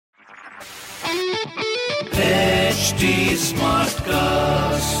HT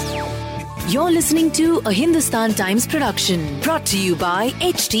Smartcast. You're listening to a Hindustan Times production brought to you by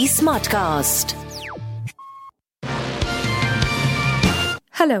HT Smartcast.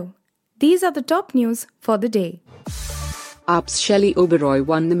 Hello, these are the top news for the day. AAP's Shelley Oberoi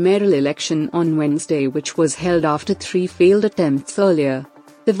won the mayoral election on Wednesday, which was held after 3 failed attempts earlier.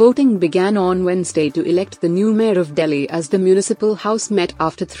 The voting began on Wednesday to elect the new mayor of Delhi as the municipal house met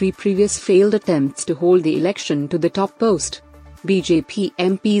after 3 previous failed attempts to hold the election to the top post. BJP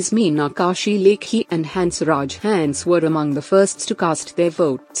MPs Meenakshi Lekhi and Hansraj Hans were among the firsts to cast their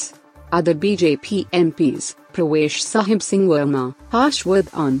votes. Other BJP MPs, Pravesh Sahib Singh Verma, Harsh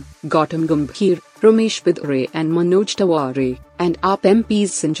Vardhan, Gautam Gambhir, Ramesh Bidure and Manoj Tiwari, and AAP MPs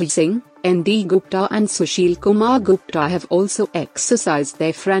Sanjay Singh, N.D. Gupta and Sushil Kumar Gupta have also exercised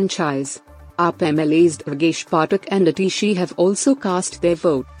their franchise. AAP MLAs Ragesh Pathak and Atishi have also cast their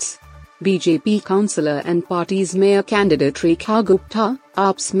votes. BJP councillor and party's mayor candidate Rekha Gupta,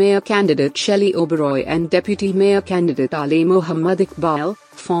 AAP's mayor candidate Shelley Oberoi and deputy mayor candidate Ali Muhammad Iqbal,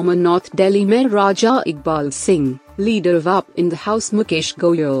 former North Delhi Mayor Raja Iqbal Singh, leader of AAP in the House Mukesh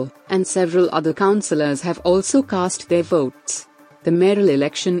Goyal, and several other councillors have also cast their votes. The mayoral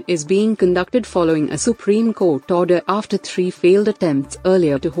election is being conducted following a Supreme Court order after 3 failed attempts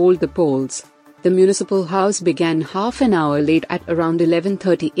earlier to hold the polls. The municipal house began half an hour late at around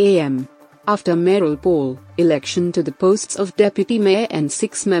 11:30 am. After mayoral poll, election to the posts of deputy mayor and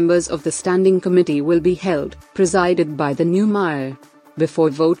 6 members of the standing committee will be held, presided by the new mayor.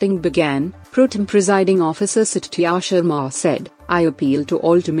 Before voting began, Pro Tem Presiding Officer Satya Sharma said, "I appeal to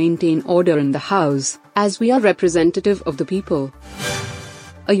all to maintain order in the house, as we are representative of the people."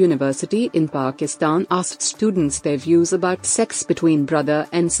 A university in Pakistan asked students their views about sex between brother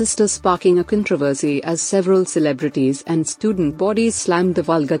and sister, sparking a controversy as several celebrities and student bodies slammed the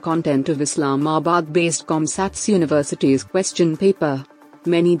vulgar content of Islamabad-based ComSats University's question paper.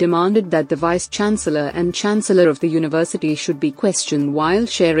 Many demanded that the Vice-Chancellor and Chancellor of the university should be questioned while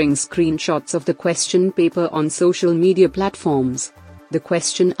sharing screenshots of the question paper on social media platforms. The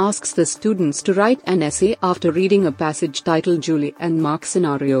question asks the students to write an essay after reading a passage titled Julie and Mark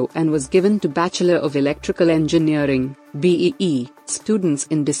Scenario and was given to Bachelor of Electrical Engineering (BEE) students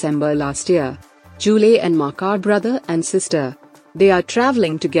in December last year. Julie and Mark are brother and sister. They are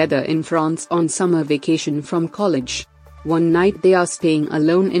traveling together in France on summer vacation from college. One night they are staying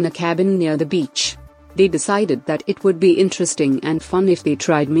alone in a cabin near the beach. They decided that it would be interesting and fun if they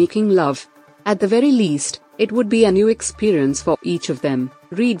tried making love. At the very least, it would be a new experience for each of them,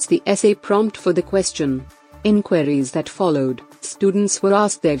 reads the essay prompt for the question. In queries that followed, students were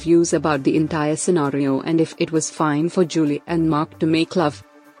asked their views about the entire scenario and if it was fine for Julie and Mark to make love.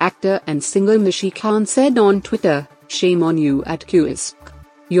 Actor and singer Mishi Khan said on Twitter, "Shame on you at QISC.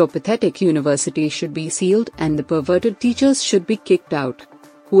 Your pathetic university should be sealed and the perverted teachers should be kicked out.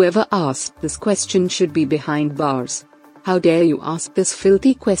 Whoever asked this question should be behind bars. How dare you ask this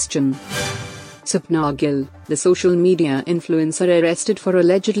filthy question?" Sapna Gill, the social media influencer arrested for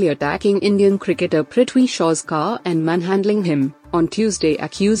allegedly attacking Indian cricketer Prithvi Shaw's car and manhandling him, on Tuesday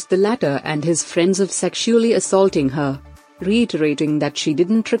accused the latter and his friends of sexually assaulting her. Reiterating that she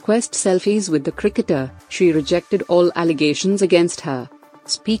didn't request selfies with the cricketer, she rejected all allegations against her.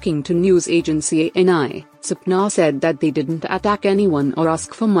 Speaking to news agency ANI, Sapna said that they didn't attack anyone or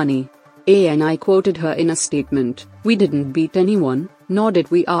ask for money. ANI quoted her in a statement, "We didn't beat anyone, nor did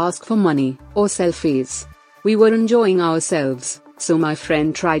we ask for money or selfies. We were enjoying ourselves, so my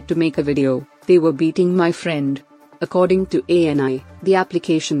friend tried to make a video. They were beating my friend." According to ANI, the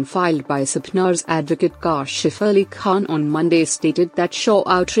application filed by Sapna's advocate Kashif Ali Khan on Monday stated that Shaw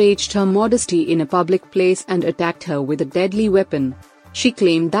outraged her modesty in a public place and attacked her with a deadly weapon. She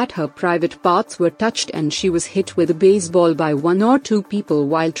claimed that her private parts were touched and she was hit with a baseball by 1 or 2 people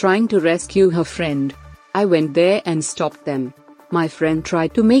while trying to rescue her friend. "I went there and stopped them. My friend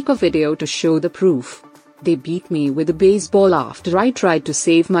tried to make a video to show the proof. They beat me with a baseball after I tried to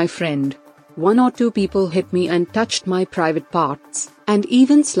save my friend. 1 or 2 people hit me and touched my private parts, and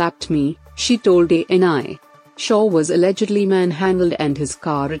even slapped me," she told ANI. Shaw was allegedly manhandled and his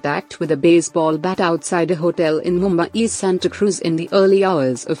car attacked with a baseball bat outside a hotel in Mumbai's Santa Cruz in the early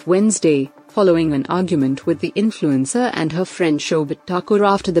hours of Wednesday, following an argument with the influencer and her friend Shobit Thakur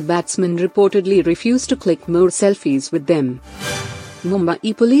after the batsman reportedly refused to click more selfies with them.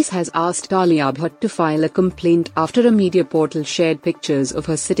 Mumbai police has asked Alia Bhatt to file a complaint after a media portal shared pictures of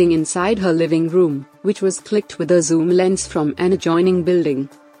her sitting inside her living room, which was clicked with a zoom lens from an adjoining building.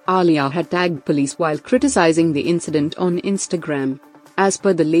 Alia had tagged police while criticizing the incident on Instagram. As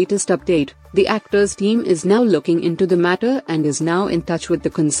per the latest update, the actor's team is now looking into the matter and is now in touch with the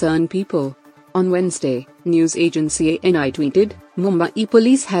concerned people. On Wednesday, news agency ANI tweeted, Mumbai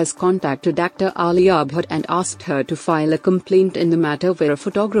police has contacted actor Alia Bhatt and asked her to file a complaint in the matter where a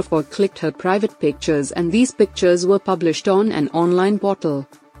photographer clicked her private pictures and these pictures were published on an online portal.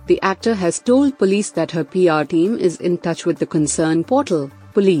 The actor has told police that her PR team is in touch with the concerned portal,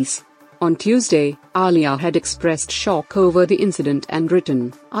 police. On Tuesday, Alia had expressed shock over the incident and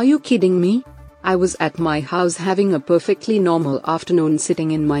written, "Are you kidding me? I was at my house having a perfectly normal afternoon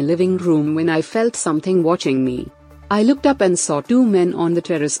sitting in my living room when I felt something watching me. I looked up and saw two men on the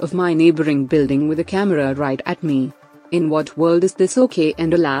terrace of my neighboring building with a camera right at me. In what world is this okay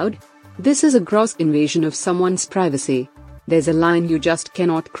and allowed? This is a gross invasion of someone's privacy. There's a line you just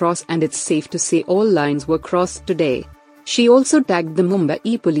cannot cross and it's safe to say all lines were crossed today." She also tagged the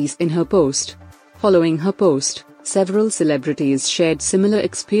Mumbai police in her post. Following her post, several celebrities shared similar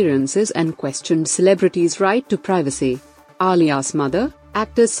experiences and questioned celebrities' right to privacy. Alia's mother,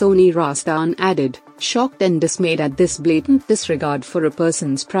 actor Soni Rastan, added, "Shocked and dismayed at this blatant disregard for a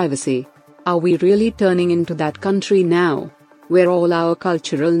person's privacy. Are we really turning into that country now, where all our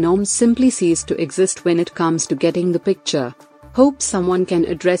cultural norms simply cease to exist when it comes to getting the picture? Hope someone can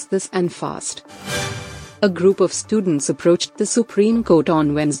address this and fast." A group of students approached the Supreme Court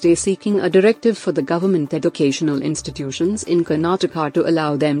on Wednesday seeking a directive for the government educational institutions in Karnataka to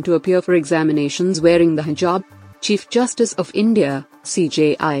allow them to appear for examinations wearing the hijab. Chief Justice of India,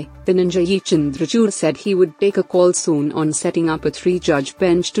 CJI, Dhananjay Chandrachud said he would take a call soon on setting up a 3-judge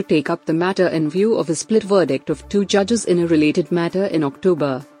bench to take up the matter in view of a split verdict of 2 judges in a related matter in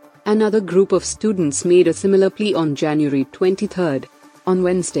October. Another group of students made a similar plea on January 23. On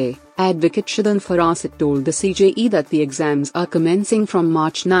Wednesday, Advocate Shadan Farasit told the CJE that the exams are commencing from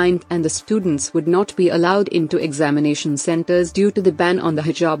March 9 and the students would not be allowed into examination centers due to the ban on the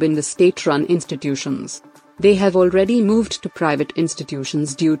hijab in the state-run institutions. They have already moved to private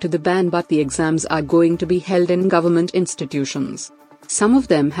institutions due to the ban, but the exams are going to be held in government institutions. Some of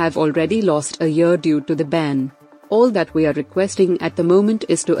them have already lost a year due to the ban. All that we are requesting at the moment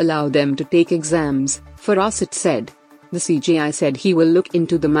is to allow them to take exams, Farasit said. The CJI said he will look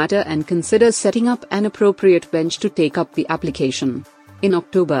into the matter and consider setting up an appropriate bench to take up the application. In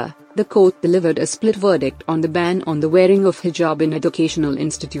October, the court delivered a split verdict on the ban on the wearing of hijab in educational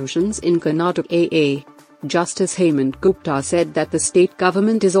institutions in Karnataka. Justice Hemant Gupta said that the state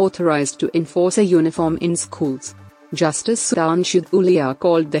government is authorized to enforce a uniform in schools. Justice Sudhanshu Ulia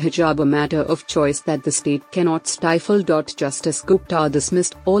called the hijab a matter of choice that the state cannot stifle. Justice Gupta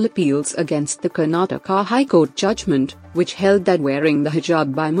dismissed all appeals against the Karnataka High Court judgment, which held that wearing the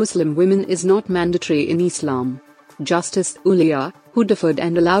hijab by Muslim women is not mandatory in Islam. Justice Ulia, who deferred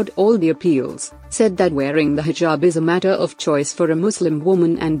and allowed all the appeals, said that wearing the hijab is a matter of choice for a Muslim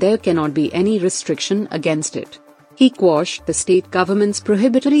woman and there cannot be any restriction against it. He quashed the state government's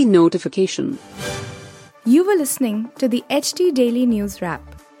prohibitory notification. You were listening to the HT Daily News Wrap,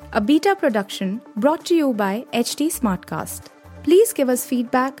 a beta production brought to you by HT Smartcast. Please give us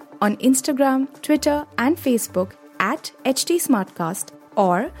feedback on Instagram, Twitter and Facebook at HT Smartcast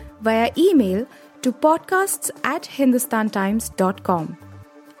or via email to podcasts@hindustantimes.com.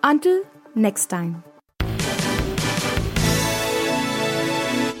 Until next time.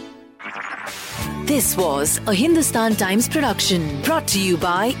 This was a Hindustan Times production brought to you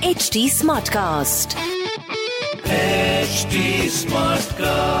by HT Smartcast. HT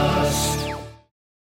Smartcast.